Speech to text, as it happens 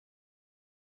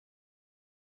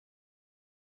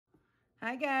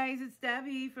Hi guys, it's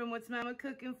Debbie from What's Mama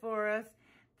Cooking For Us.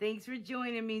 Thanks for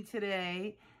joining me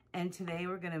today. And today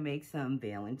we're gonna make some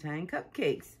Valentine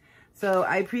cupcakes. So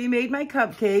I pre-made my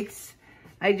cupcakes.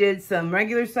 I did some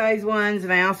regular size ones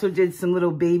and I also did some little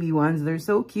baby ones. They're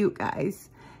so cute, guys.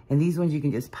 And these ones you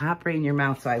can just pop right in your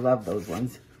mouth, so I love those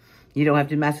ones. You don't have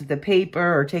to mess with the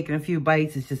paper or taking a few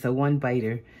bites. It's just a one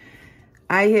biter.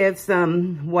 I have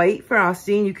some white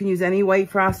frosting. You can use any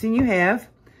white frosting you have.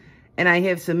 And I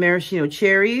have some maraschino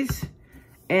cherries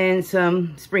and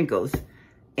some sprinkles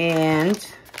and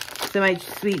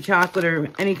semi-sweet chocolate or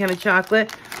any kind of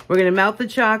chocolate. We're gonna melt the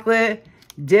chocolate,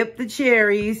 dip the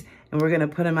cherries, and we're gonna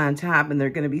put them on top, and they're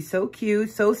gonna be so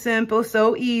cute, so simple,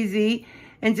 so easy,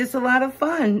 and just a lot of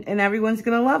fun, and everyone's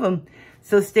gonna love them.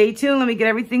 So stay tuned, let me get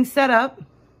everything set up.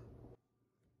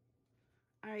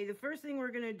 All right, the first thing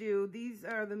we're gonna do, these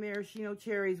are the maraschino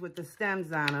cherries with the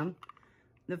stems on them.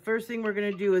 The first thing we're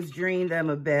gonna do is drain them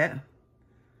a bit.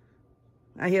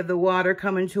 I have the water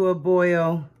coming to a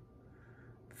boil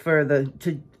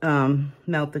to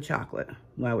melt the chocolate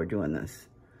while we're doing this.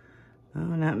 Oh,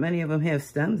 not many of them have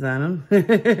stems on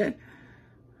them.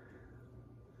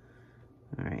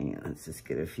 All right, let's just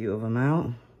get a few of them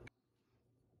out.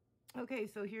 Okay,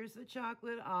 so here's the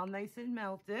chocolate all nice and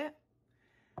melted.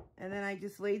 And then I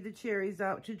just laid the cherries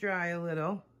out to dry a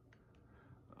little.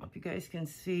 Hope you guys can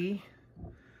see.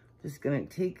 Just gonna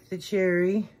take the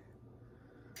cherry,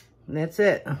 and that's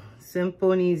it.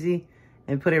 Simple and easy,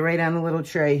 and put it right on the little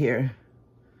tray here.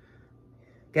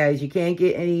 Guys, you can't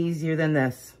get any easier than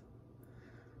this.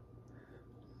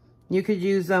 You could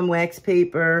use wax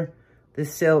paper, the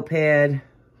silk pad,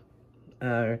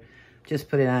 or just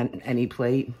put it on any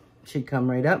plate. It should come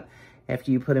right up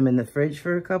after you put them in the fridge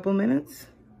for a couple minutes.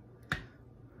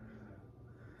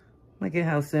 Look at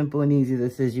how simple and easy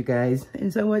this is, you guys,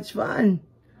 and so much fun.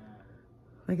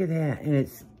 Look at that, and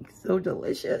it's so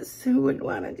delicious. Who wouldn't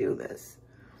want to do this?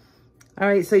 All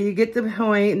right, so you get the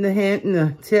point and the hint and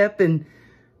the tip, and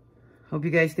hope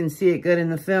you guys can see it good in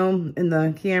the film, in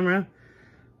the camera.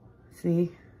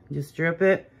 See, just drip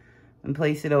it and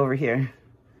place it over here.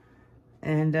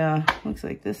 And looks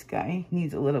like this guy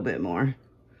needs a little bit more.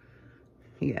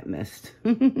 He got missed.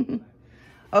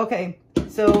 Okay,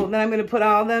 so then I'm gonna put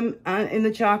all of them in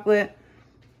the chocolate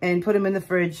and put them in the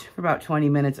fridge for about 20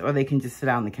 minutes, or they can just sit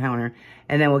out on the counter,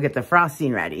 and then we'll get the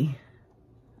frosting ready.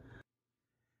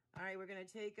 All right, we're gonna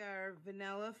take our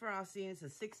vanilla frosting. It's a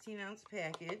 16-ounce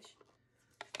package.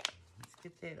 Let's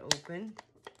get that open.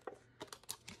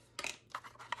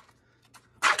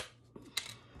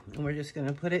 And we're just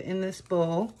gonna put it in this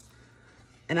bowl.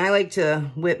 And I like to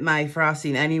whip my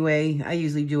frosting anyway. I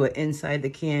usually do it inside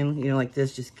the can, you know, like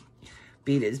this, just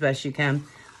beat it as best you can.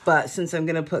 But since I'm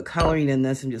gonna put coloring in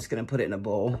this, I'm just gonna put it in a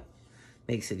bowl.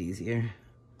 Makes it easier.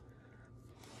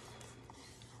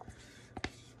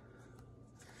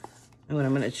 And what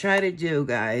I'm gonna try to do,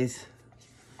 guys,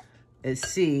 is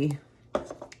see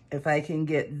if I can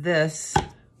get this.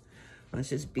 Let's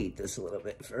just beat this a little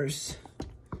bit first.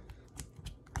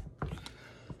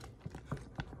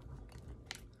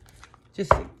 Just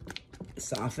to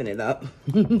soften it up.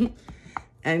 I'm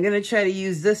gonna try to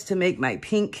use this to make my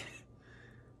pink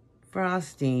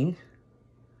frosting,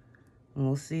 and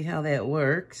we'll see how that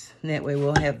works. And that way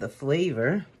we'll have the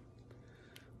flavor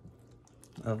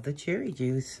of the cherry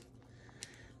juice.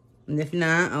 And if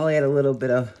not, I'll add a little bit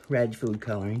of red food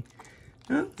coloring.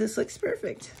 Oh, this looks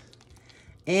perfect.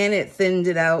 And it thinned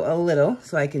it out a little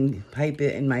so I can pipe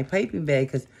it in my piping bag,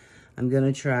 because I'm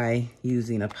gonna try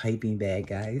using a piping bag,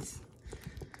 guys.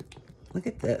 Look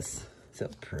at this, so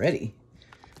pretty.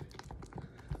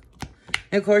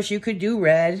 And of course, you could do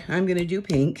red. I'm gonna do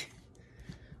pink.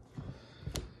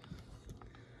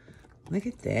 Look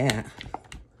at that.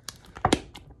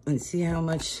 Let's see how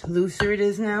much looser it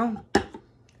is now.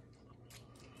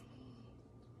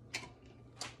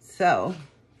 So,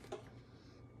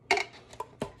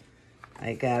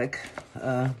 I got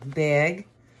a bag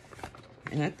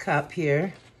and a cup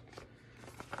here.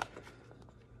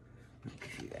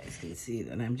 If you guys can see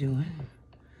what I'm doing.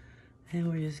 And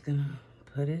we're just gonna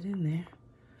put it in there.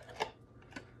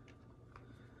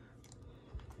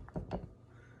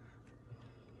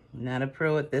 Not a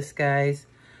pro at this, guys.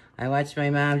 I watched my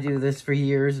mom do this for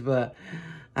years, but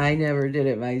I never did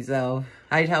it myself.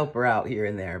 I'd help her out here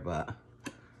and there, but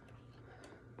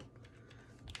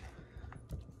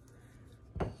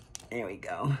there we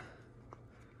go.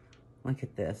 Look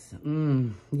at this.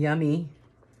 Yummy.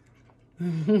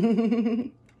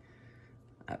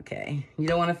 Okay, you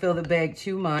don't want to fill the bag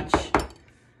too much.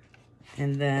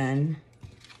 And then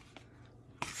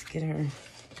let's get our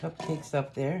cupcakes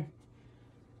up there.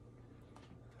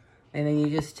 And then you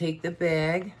just take the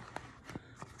bag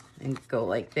and go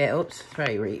like that. Oops,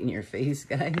 probably right in your face,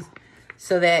 guys.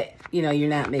 So that, you know, you're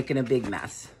not making a big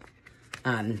mess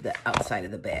on the outside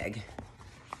of the bag.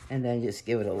 And then just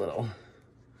give it a little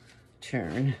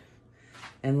turn.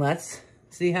 And let's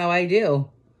see how I do.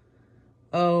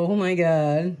 Oh my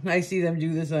God. I see them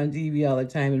do this on TV all the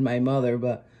time and my mother,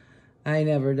 but I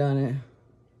never done it.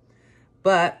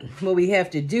 But what we have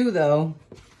to do though,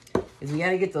 is we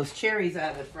gotta get those cherries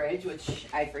out of the fridge, which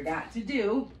I forgot to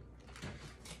do.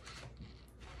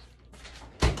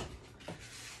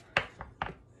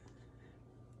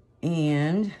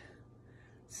 And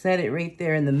set it right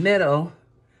there in the middle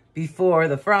before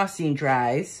the frosting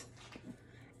dries.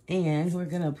 And we're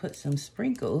gonna put some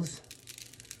sprinkles.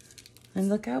 And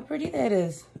look how pretty that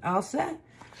is. All set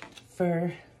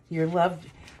for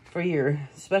your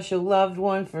special loved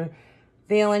one, for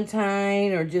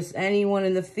Valentine, or just anyone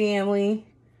in the family.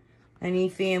 Any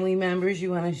family members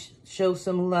you wanna show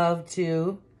some love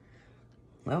to.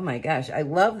 Oh my gosh, I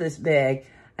love this bag.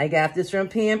 I got this from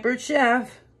Pampered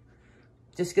Chef.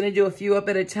 Just gonna do a few up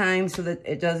at a time so that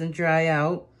it doesn't dry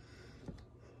out.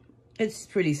 It's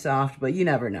pretty soft, but you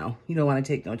never know. You don't want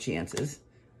to take no chances.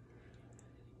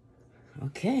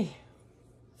 Okay.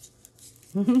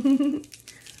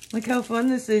 Look how fun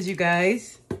this is, you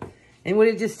guys. And would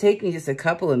it just take me just a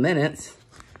couple of minutes?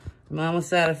 I'm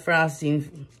almost out of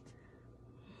frosting.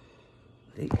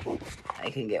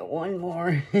 I can get one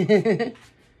more.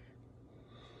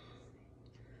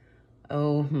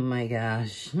 Oh my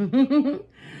gosh.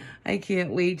 I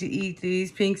can't wait to eat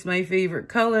these. Pink's my favorite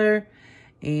color.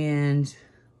 And,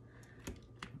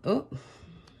 oh,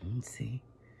 let's see.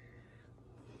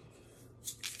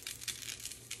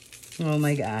 Oh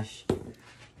my gosh.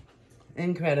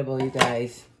 Incredible, you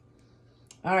guys.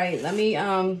 All right, let me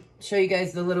show you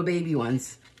guys the little baby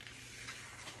ones.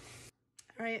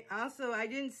 All right, also, I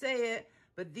didn't say it,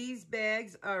 but these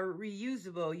bags are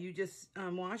reusable. You just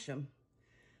wash them.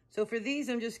 So for these,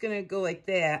 I'm just gonna go like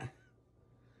that.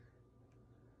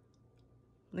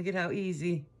 Look at how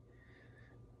easy.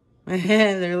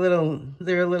 They're a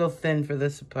little thin for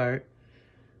this part.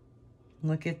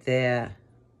 Look at that.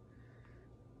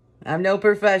 I'm no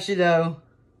professional.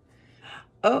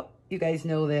 Oh, you guys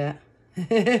know that.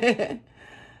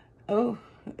 Oh,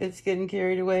 it's getting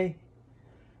carried away.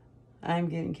 I'm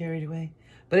getting carried away.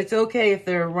 But it's okay if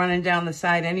they're running down the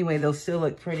side anyway. They'll still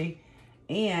look pretty.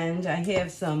 And I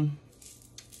have some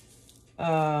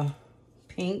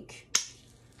pink.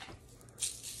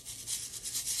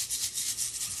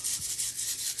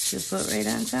 Just put right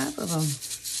on top of them.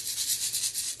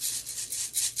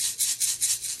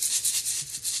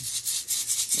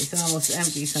 It's almost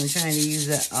empty, so I'm trying to use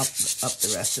that up the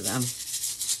rest of them.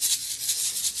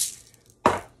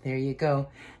 There you go.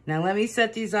 Now let me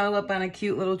set these all up on a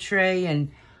cute little tray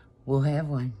and we'll have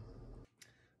one.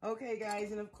 Okay,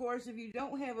 guys, and of course, if you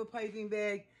don't have a piping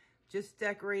bag, just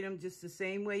decorate them just the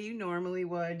same way you normally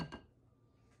would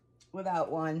without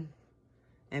one.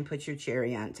 And put your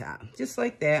cherry on top, just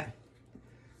like that.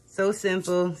 So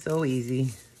simple, so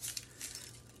easy.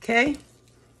 Okay?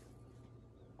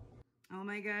 Oh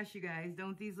my gosh, you guys,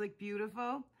 don't these look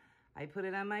beautiful? I put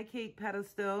it on my cake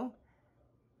pedestal,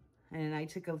 and I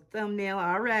took a thumbnail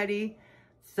already,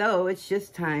 so it's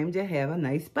just time to have a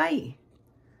nice bite.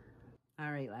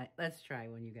 All right, let's try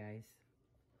one, you guys.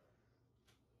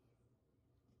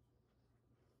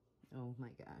 Oh my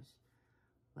gosh.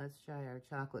 Let's try our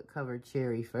chocolate covered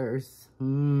cherry first.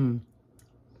 Oh.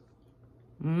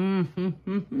 And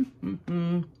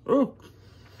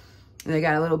I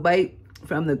got a little bite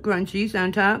from the crunchies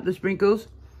on top, the sprinkles.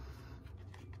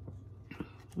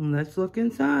 And let's look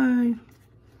inside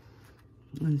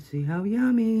and see how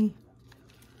yummy.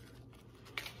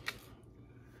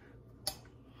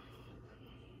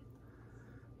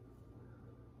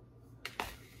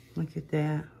 Look at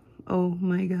that. Oh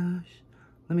my gosh.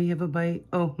 Let me have a bite.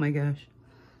 Oh my gosh.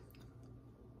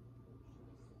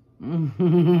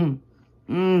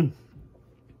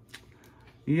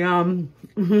 Yum.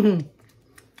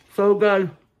 So good.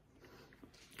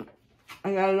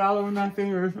 I got it all over my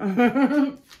fingers.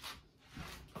 Oh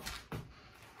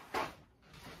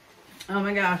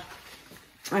my gosh.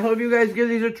 I hope you guys give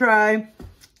these a try.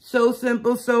 So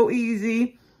simple, so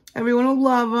easy. Everyone will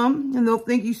love them, and they'll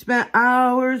think you spent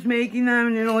hours making them,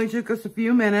 and it only took us a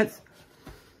few minutes.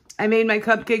 I made my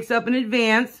cupcakes up in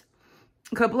advance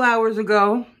a couple hours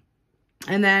ago,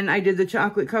 and then I did the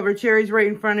chocolate covered cherries right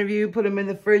in front of you, put them in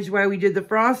the fridge while we did the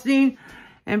frosting,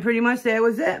 and pretty much that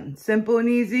was it. Simple and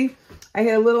easy. I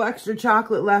had a little extra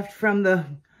chocolate left from the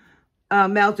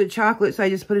melted chocolate, so I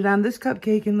just put it on this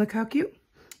cupcake, and look how cute.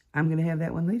 I'm going to have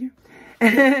that one later.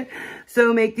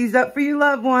 So make these up for your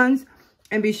loved ones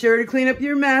and be sure to clean up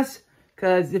your mess,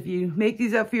 because if you make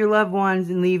these up for your loved ones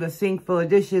and leave a sink full of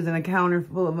dishes and a counter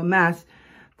full of a mess,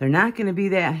 they're not going to be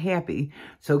that happy.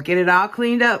 So get it all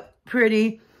cleaned up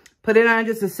pretty. Put it on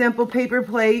just a simple paper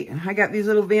plate. I got these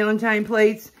little Valentine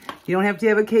plates. You don't have to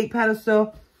have a cake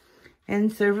pedestal.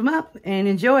 And serve them up and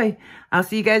enjoy. I'll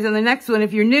see you guys on the next one.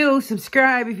 If you're new,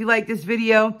 subscribe if you like this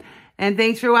video. And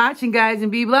thanks for watching, guys,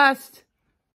 and be blessed.